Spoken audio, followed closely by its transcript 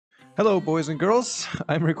Hello boys and girls,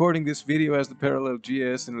 I'm recording this video as the parallel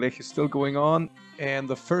GS in Lech is still going on, and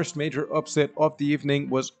the first major upset of the evening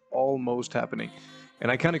was almost happening. And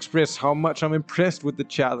I can't express how much I'm impressed with the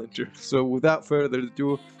challenger. So without further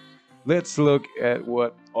ado, let's look at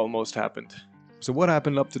what almost happened. So what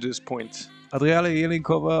happened up to this point? Adriana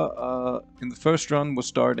Jelínková in the first run was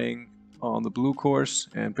starting on the blue course,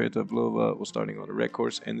 and Petra Vlhová was starting on the red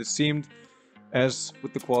course, and it seemed, as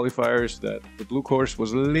with the qualifiers, that the blue course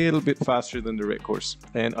was a little bit faster than the red course.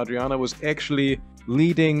 And Adriana was actually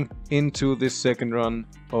leading into this second run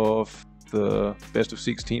of the best of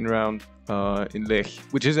 16 round in Lech,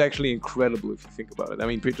 which is actually incredible if you think about it. I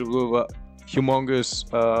mean, Petra Vlhová, humongous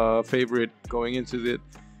favorite going into it,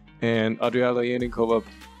 and Adriana Jelínková,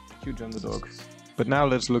 huge underdog. But now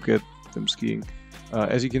let's look at them skiing.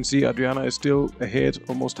 As you can see, Adriana is still ahead,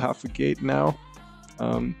 almost half a gate now.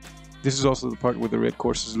 This is also the part where the red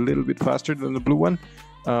course is a little bit faster than the blue one.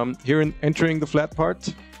 Here entering the flat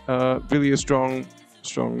part, really a strong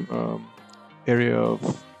area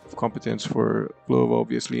of competence for Vlhová,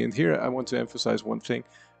 obviously. And here I want to emphasize one thing.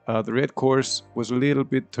 The red course was a little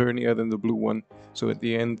bit turnier than the blue one, so at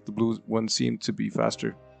the end the blue one seemed to be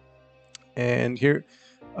faster. And here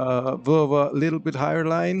Vlhová a little bit higher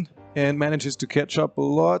line and manages to catch up a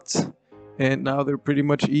lot. And now they're pretty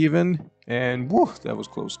much even. And whoa, that was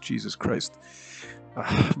close, Jesus Christ.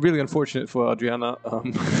 Really unfortunate for Adriana.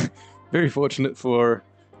 Very fortunate for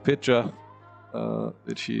Petra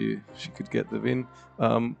that she could get the win.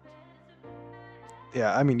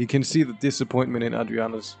 Yeah, I mean, you can see the disappointment in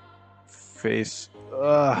Adriana's face.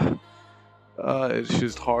 It's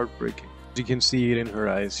just heartbreaking. You can see it in her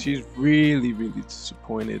eyes. She's really, really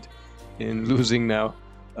disappointed in losing now.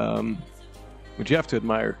 Which you have to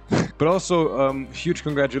admire. But also, huge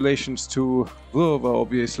congratulations to Vlhová,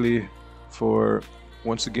 obviously, for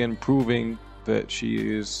once again proving that she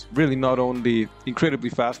is really not only incredibly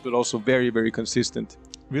fast, but also very, very consistent.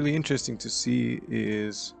 Really interesting to see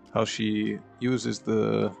is how she uses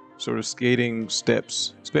the sort of skating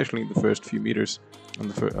steps, especially in the first few meters on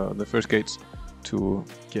the first gates, to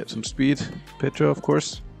get some speed. Petra, of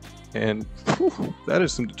course. And whew, that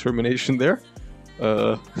is some determination there.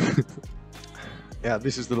 Yeah,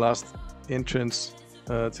 this is the last entrance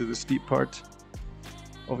to the steep part.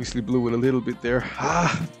 Obviously blew it a little bit there.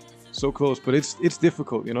 So close, but it's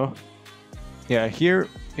difficult, you know. Yeah, here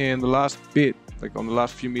in the last bit, like on the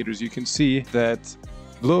last few meters, you can see that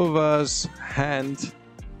Vlhová's hand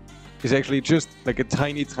is actually just like a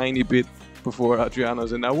tiny bit before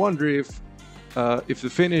Adriana's, and I wonder if the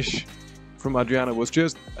finish from Adriana was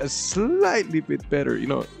just a slightly bit better, you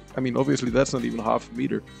know. I mean, obviously that's not even half a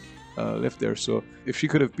meter left there, so if she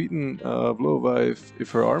could have beaten Vlhová if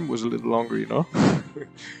her arm was a little longer, you know.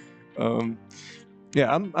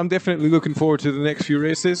 Yeah, I'm definitely looking forward to the next few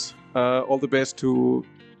races. All the best to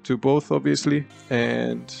both, obviously,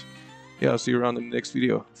 and yeah, I'll see you around in the next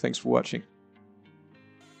video. Thanks for watching.